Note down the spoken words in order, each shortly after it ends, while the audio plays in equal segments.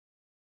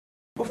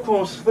Of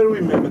course, they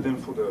remember them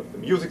for the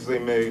music they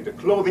made, the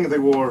clothing they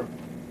wore,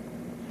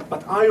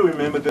 but I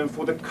remember them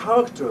for the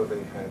character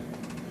they had.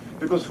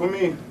 Because for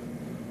me,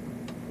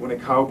 when a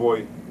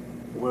cowboy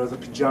wears the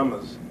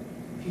pajamas,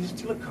 he's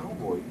still a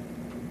cowboy.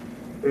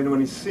 And when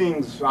he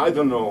sings, I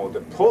don't know,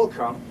 the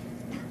polka,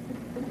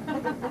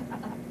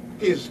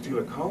 he's still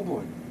a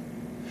cowboy.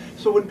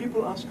 So when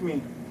people ask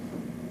me,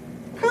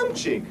 "Come,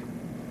 chick,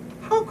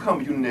 how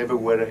come you never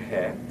wear a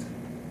hat?"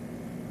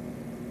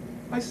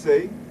 I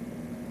say,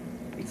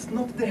 it's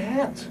not the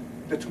hat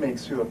that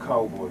makes you a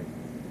cowboy.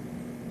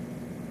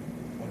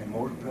 On a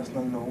more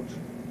personal note,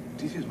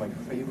 this is my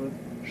favorite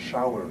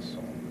shower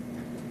song.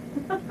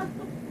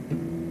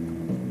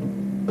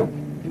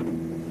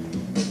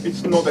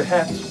 It's not a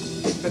hat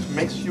that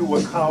makes you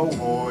a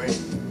cowboy.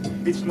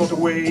 It's not the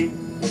way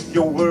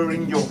you're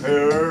wearing your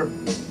hair.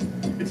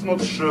 It's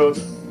not a shirt,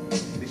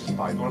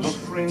 despite all those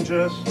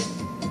fringes.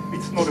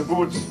 It's not the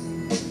boots,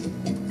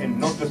 and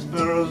not the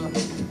spurs.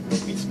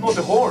 It's not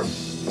the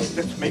horse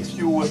that makes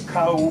you a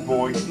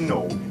cowboy.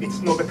 No,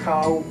 it's not a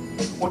cow,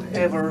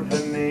 whatever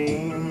her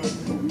name.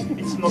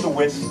 It's not a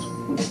west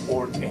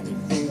or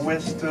anything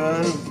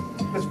western.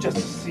 That's just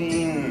a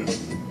scene.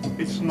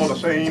 It's not the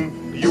same.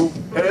 You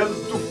have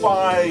to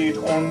fight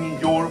on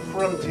your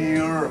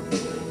frontier.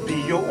 Be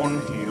your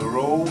own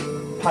hero,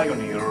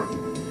 pioneer.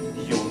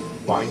 You'll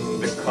find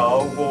the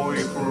cowboy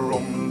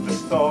from the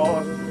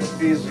start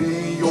is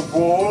in your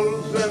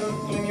balls and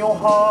in your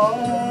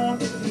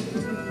heart.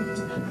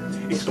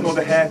 It's not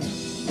a hat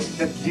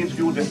that gives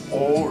you that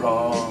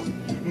aura.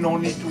 No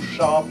need to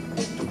shop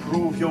to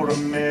prove you're a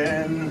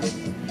man.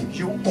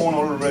 You own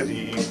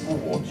already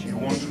what you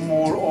want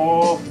more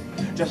of.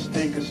 Just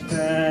take a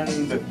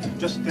stand,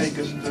 just take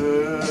a stand.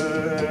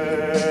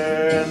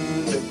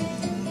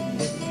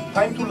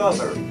 Time to love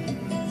her.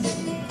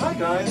 Hi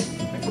guys,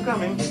 thanks for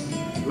coming.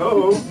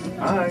 Hello,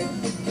 hi.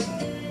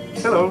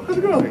 Hello, how's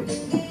it going?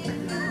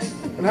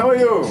 And how are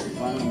you?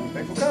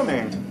 Thanks for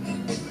coming.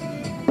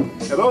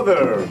 Hello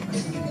there.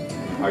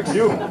 How are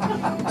you?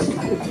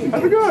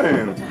 How's it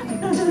going?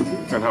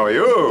 And how are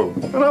you?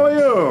 And how are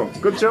you?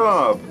 Good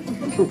job.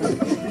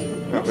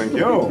 Yeah, thank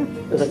you.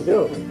 Thank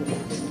you.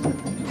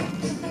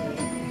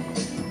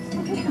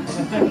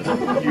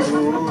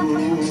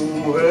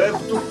 You have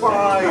to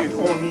fight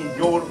on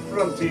your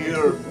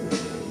frontier.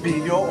 Be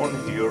your own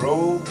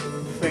hero,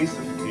 face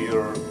of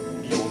fear.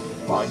 You'll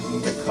find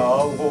the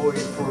cowboy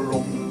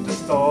from the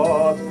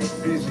start.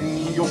 He's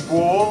in your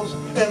balls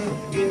and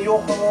in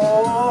your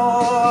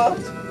heart.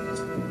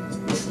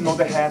 It's not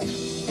a hat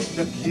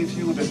that gives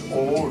you that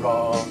aura.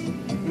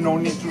 No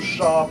need to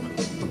shop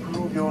to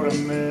prove you're a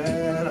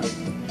man.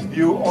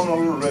 You own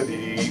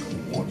already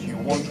what you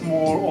want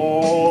more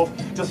of.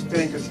 Just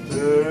take a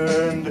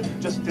stand,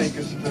 just take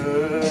a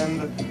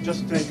stand,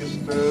 just take a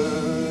stand.